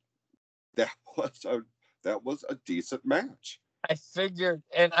was a decent match. I figured,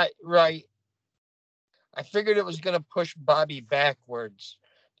 I figured it was going to push Bobby backwards,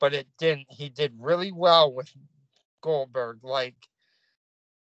 but it didn't. He did really well with Goldberg, like,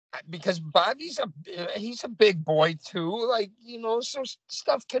 because he's a big boy too, like, so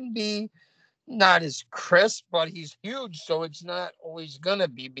stuff can be not as crisp, but he's huge, so it's not always gonna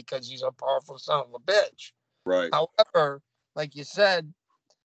be because he's a powerful son of a bitch. Right. However, like you said,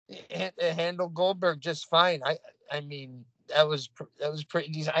 it handled Goldberg just fine. I mean, that was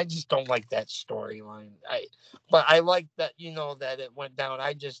pretty decent. I just don't like that storyline. But I like that, that it went down.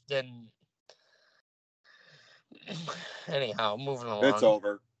 I just didn't. Anyhow, moving It's along.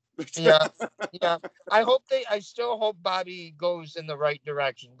 over. Yeah, yeah. I still hope Bobby goes in the right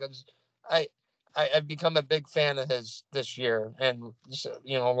direction, because I, I've become a big fan of his this year and,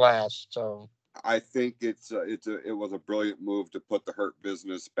 last. So I think it was a brilliant move to put the Hurt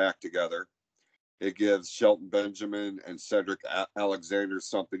Business back together. It gives Shelton Benjamin and Cedric Alexander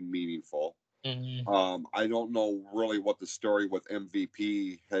something meaningful. I don't know really what the story with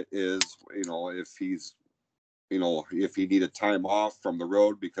MVP is. If he needed time off from the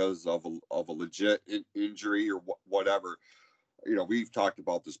road because of a legit injury or whatever. We've talked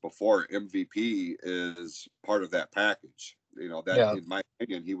about this before. MVP is part of that package. That, yeah, in my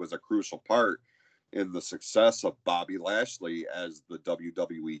opinion, he was a crucial part in the success of Bobby Lashley as the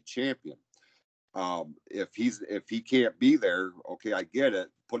WWE champion. If he can't be there, okay, I get it.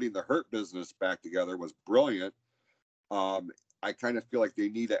 Putting the Hurt Business back together was brilliant. I kind of feel like they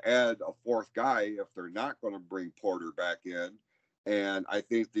need to add a fourth guy if they're not going to bring Porter back in. And I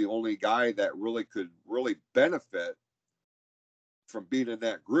think the only guy that could really benefit from being in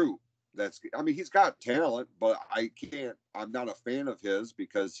that group, he's got talent, but I'm not a fan of his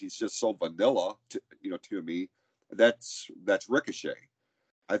because he's just so vanilla to me. That's Ricochet.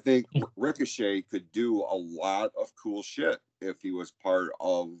 I think Ricochet could do a lot of cool shit if he was part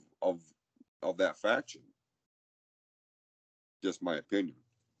of that faction. Just my opinion.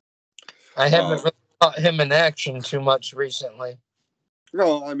 I haven't really caught him in action too much recently.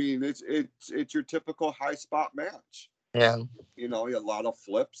 No, I mean it's your typical high spot match. Yeah. A lot of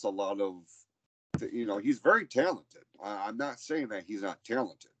flips, a lot of he's very talented. I'm not saying that he's not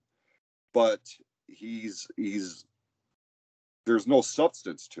talented, but he's there's no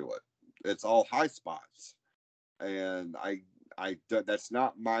substance to it. It's all high spots, and I that's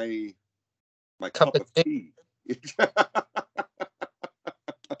not my cup of tea.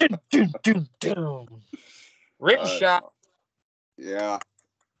 Rim shot. Yeah.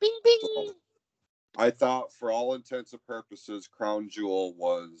 Bing bing. I thought, for all intents and purposes, Crown Jewel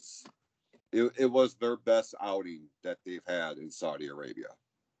was their best outing that they've had in Saudi Arabia,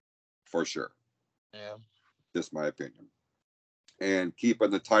 for sure. Yeah. Just my opinion. And keeping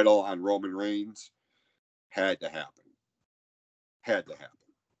the title on Roman Reigns had to happen. Had to happen.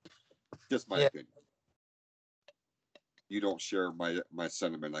 Just my opinion. You don't share my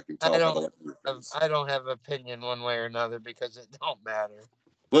sentiment. I can tell by the look on your face. I don't have an opinion one way or another because it don't matter.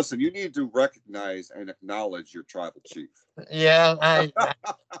 Listen, you need to recognize and acknowledge your tribal chief. Yeah,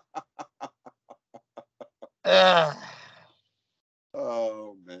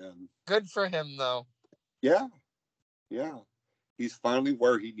 Oh, man. Good for him, though. Yeah. Yeah. He's finally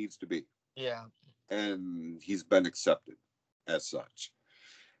where he needs to be. Yeah. And he's been accepted as such.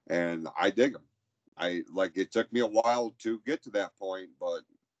 And I dig him. It took me a while to get to that point, but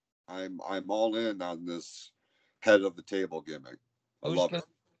I'm all in on this head of the table gimmick. I love it.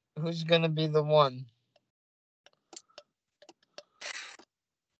 Who's gonna be the one?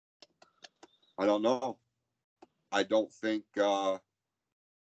 I don't know. I don't think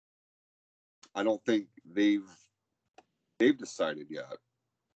they've decided yet.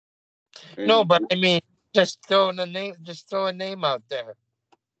 And no, but I mean, just throw a name out there.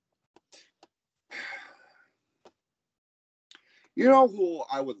 You know who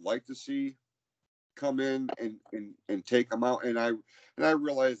I would like to see come in and take them out, and I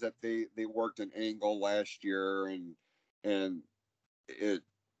realized that they worked an angle last year, and it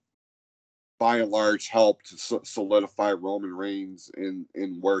by and large helped to solidify Roman Reigns in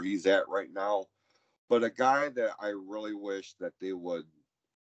where he's at right now. But a guy that I really wish that they would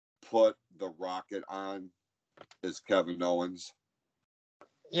put the rocket on is Kevin Owens.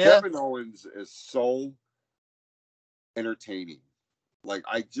 Yeah. Kevin Owens is so entertaining. Like,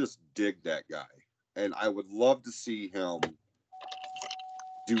 I just dig that guy. And I would love to see him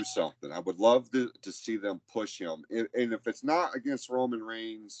do something. I would love to see them push him. And if it's not against Roman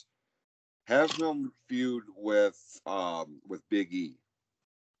Reigns, have him feud with Big E.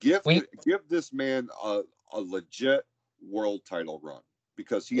 Give We this man a legit world title run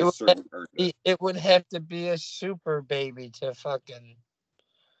because he it has would have certainly to earned it. be, it would have to be a super baby to fucking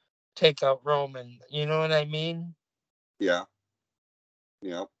take out Roman. You know what I mean? Yeah,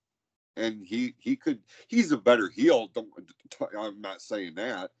 yeah. And he's a better heel. I'm not saying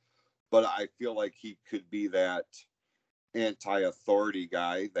that, but I feel like he could be that anti-authority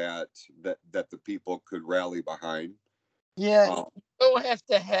guy that the people could rally behind. Yeah, Um, you don't have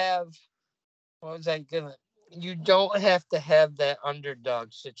to have. What was I gonna? You don't have to have that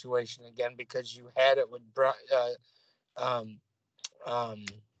underdog situation again because you had it with um, um,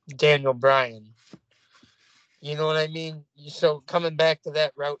 Daniel Bryan. You know what I mean? So coming back to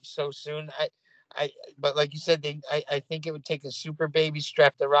that route so soon, but like you said, I think it would take a super baby,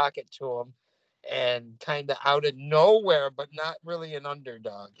 strap the rocket to him, and kind of out of nowhere, but not really an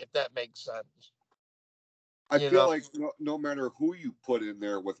underdog, if that makes sense. I You feel know, like no matter who you put in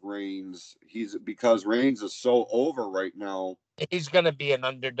there with Reigns, he's because Reigns is so over right now. he's gonna be an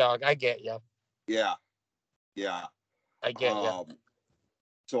underdog. I get you. Yeah, yeah. I get you. Um,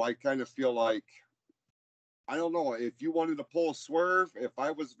 so I kind of feel like I don't know if you wanted to pull a swerve. If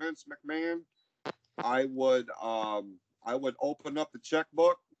I was Vince McMahon, I would open up the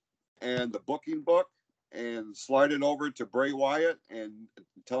checkbook and the booking book and slide it over to Bray Wyatt and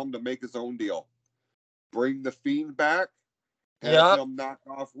tell him to make his own deal. Bring the Fiend back, have Yep. him knock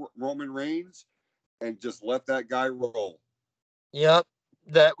off Roman Reigns, and just let that guy roll. Yep.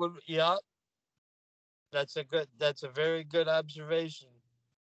 That would. Yep. That's a very good observation.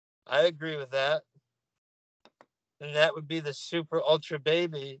 I agree with that. And that would be the super ultra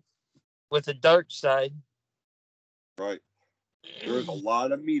baby with a dark side. Right. There's a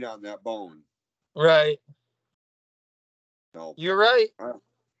lot of meat on that bone. Right. No, You're right. I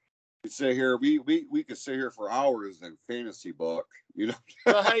could sit here. We could sit here for hours in fantasy book. You know.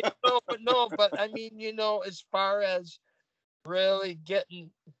 Right. No, but I mean, as far as really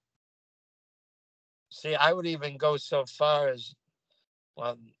getting, see, I would even go so far as,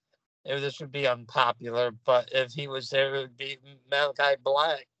 well, if this would be unpopular, but if he was there, it would be Malachi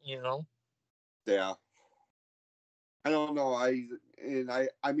Black, Yeah. I don't know. I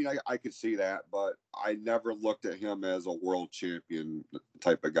mean, I could see that, but I never looked at him as a world champion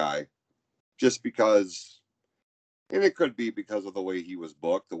type of guy, just because, and it could be because of the way he was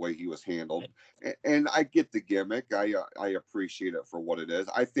booked, the way he was handled, and I get the gimmick. I appreciate it for what it is.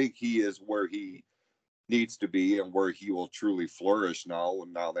 I think he is where he needs to be and where he will truly flourish now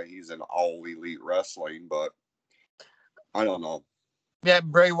that he's in all elite wrestling. But I don't know. Yeah,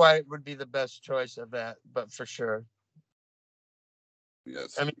 Bray Wyatt would be the best choice of that, but for sure. I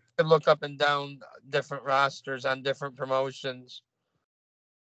Yes. mean, you could look up and down different rosters on different promotions,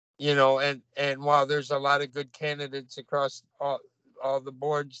 and while there's a lot of good candidates across all the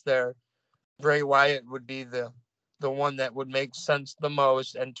boards there, Bray Wyatt would be the one that would make sense the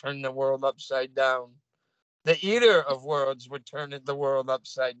most and turn the world upside down. The eater of worlds would turn the world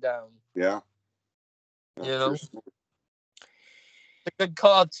upside down. Yeah. You You're know, smart. it's a good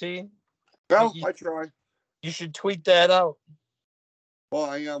call, T. Well, You, I try. you should tweet that out. Well,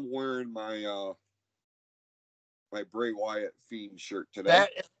 I am wearing my Bray Wyatt Fiend shirt today. That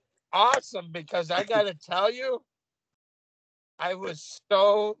is awesome because I got to tell you, I was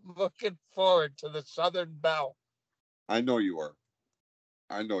so looking forward to the Southern Belle. I know you are.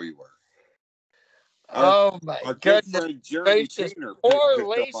 I know you are. Our Oh my our good goodness friend Jeremy gracious! Taylor Poor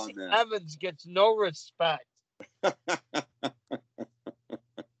picked up on Lacey that. Evans gets no respect.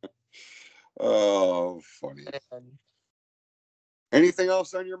 Oh, funny. And Anything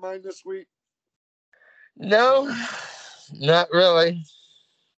else on your mind this week? no, not really.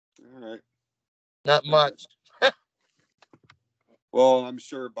 All right. Not All right. much. Well, I'm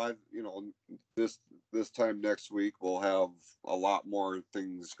sure by this this time next week we'll have a lot more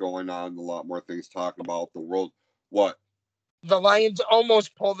things going on, a lot more things talking about the world. What? The Lions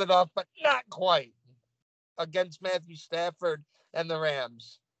almost pulled it off, but not quite against Matthew Stafford and the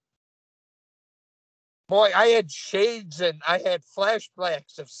Rams. Boy, I had shades and I had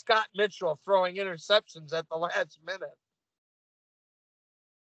flashbacks of Scott Mitchell throwing interceptions at the last minute.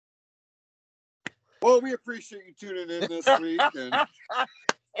 Well, we appreciate you tuning in this week and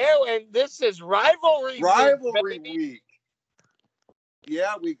And this is rivalry rivalry week, baby. week.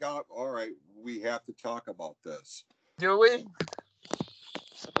 Yeah, we got all right. We have to talk about this. Do we?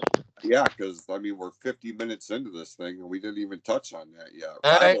 Yeah, because I mean we're 50 minutes into this thing and we didn't even touch on that yet.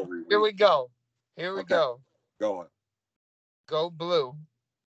 All right, Rivalry here week. we go. Here we Okay, go. go on. Go blue.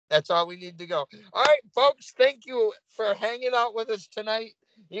 That's all we need to go. All right, folks, thank you for hanging out with us tonight.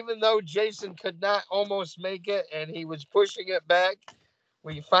 Even though Jason could not almost make it and he was pushing it back,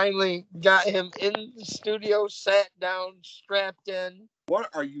 We finally got him in the studio, sat down, strapped in. What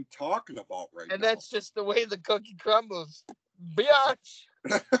are you talking about right now? And that's just the way the cookie crumbles. Biatch.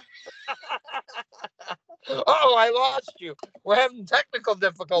 Oh, I lost you. We're having technical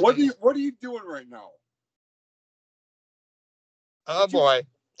difficulties. What are you doing right now? Oh boy.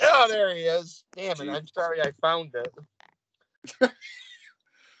 Oh, there he is. Damn it. I'm sorry I found it.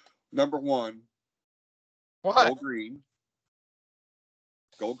 Number one. What? Go green.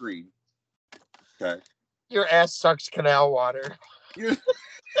 Go green. Okay. Your ass sucks canal water. It's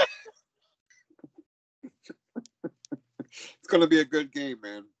going to be a good game,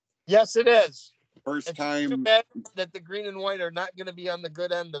 man. Yes, it is. First time. Too bad that the green and white are not going to be on the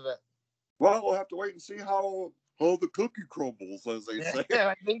good end of it. Well, we'll have to wait and see how the cookie crumbles, as they say. Yeah,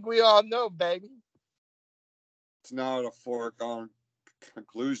 I think we all know, baby. It's not a foregone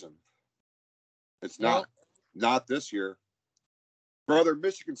conclusion. It's not. Not this year. Brother,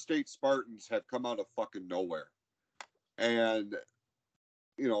 Michigan State Spartans have come out of fucking nowhere. And,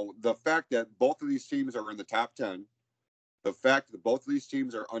 you know, the fact that both of these teams are in the top 10, the fact that both of these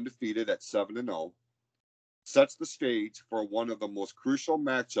teams are undefeated at 7-0, sets the stage for one of the most crucial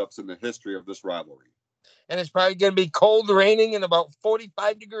matchups in the history of this rivalry. And it's probably going to be cold, raining, and about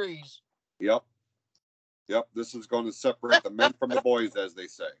 45 degrees. Yep. This is going to separate the men from the boys, as they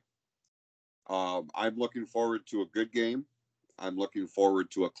say. I'm looking forward to a good game. I'm looking forward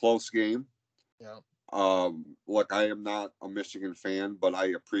to a close game. Yeah. Look, I am not a Michigan fan, but I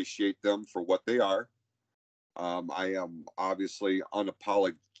appreciate them for what they are. I am obviously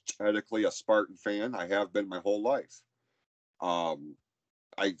unapologetically a Spartan fan. I have been my whole life.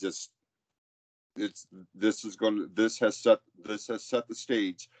 This has set the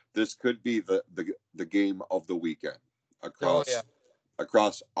stage. This could be the game of the weekend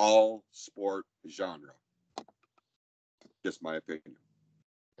across all sport genre. Just my opinion.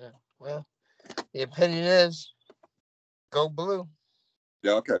 Yeah. Well, the opinion is go blue.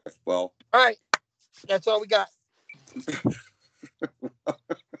 Yeah. Okay. Well. All right. That's all we got.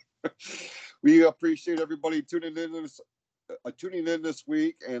 We appreciate everybody tuning in this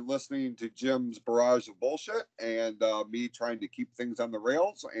week and listening to Jim's barrage of bullshit and me trying to keep things on the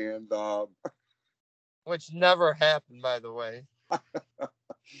rails and which never happened, by the way.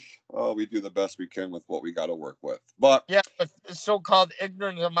 Well, we do the best we can with what we got to work with. But yeah, but the so-called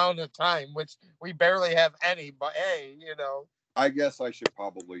ignorant amount of time, which we barely have any. But hey, you know, I guess I should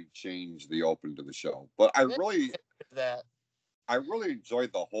probably change the open to the show. But I really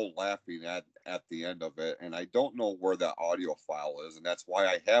enjoyed the whole laughing at the end of it, and I don't know where that audio file is, and that's why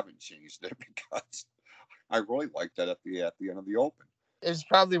I haven't changed it because I really liked that at the end of the open. It's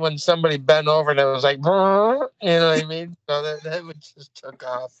probably when somebody bent over and it was like, you know what I mean? So that would just took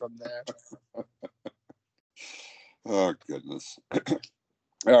off from there. Oh, goodness.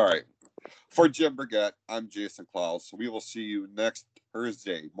 All right. For Jim Brigette, I'm Jason Klaus. We will see you next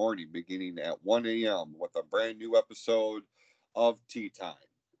Thursday morning beginning at 1 a.m. with a brand new episode of Tea Time.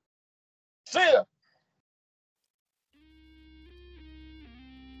 See ya!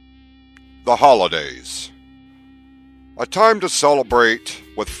 The holidays. A time to celebrate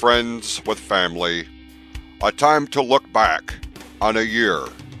with friends, with family. A time to look back on a year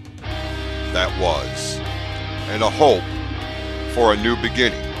that was. And a hope for a new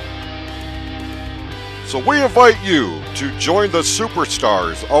beginning. So we invite you to join the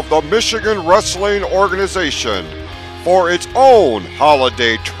superstars of the Michigan Wrestling Organization for its own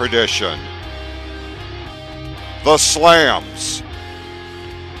holiday tradition. The slams.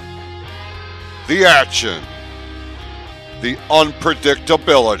 The action. The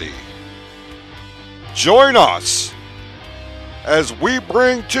unpredictability. Join us as we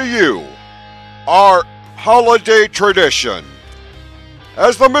bring to you our holiday tradition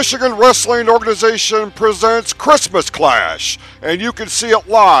as the Michigan Wrestling Organization presents Christmas Clash, and you can see it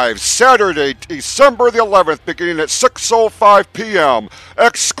live Saturday, December the 11th, beginning at 6:05 p.m.,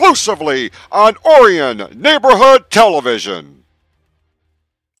 exclusively on Orion Neighborhood Television.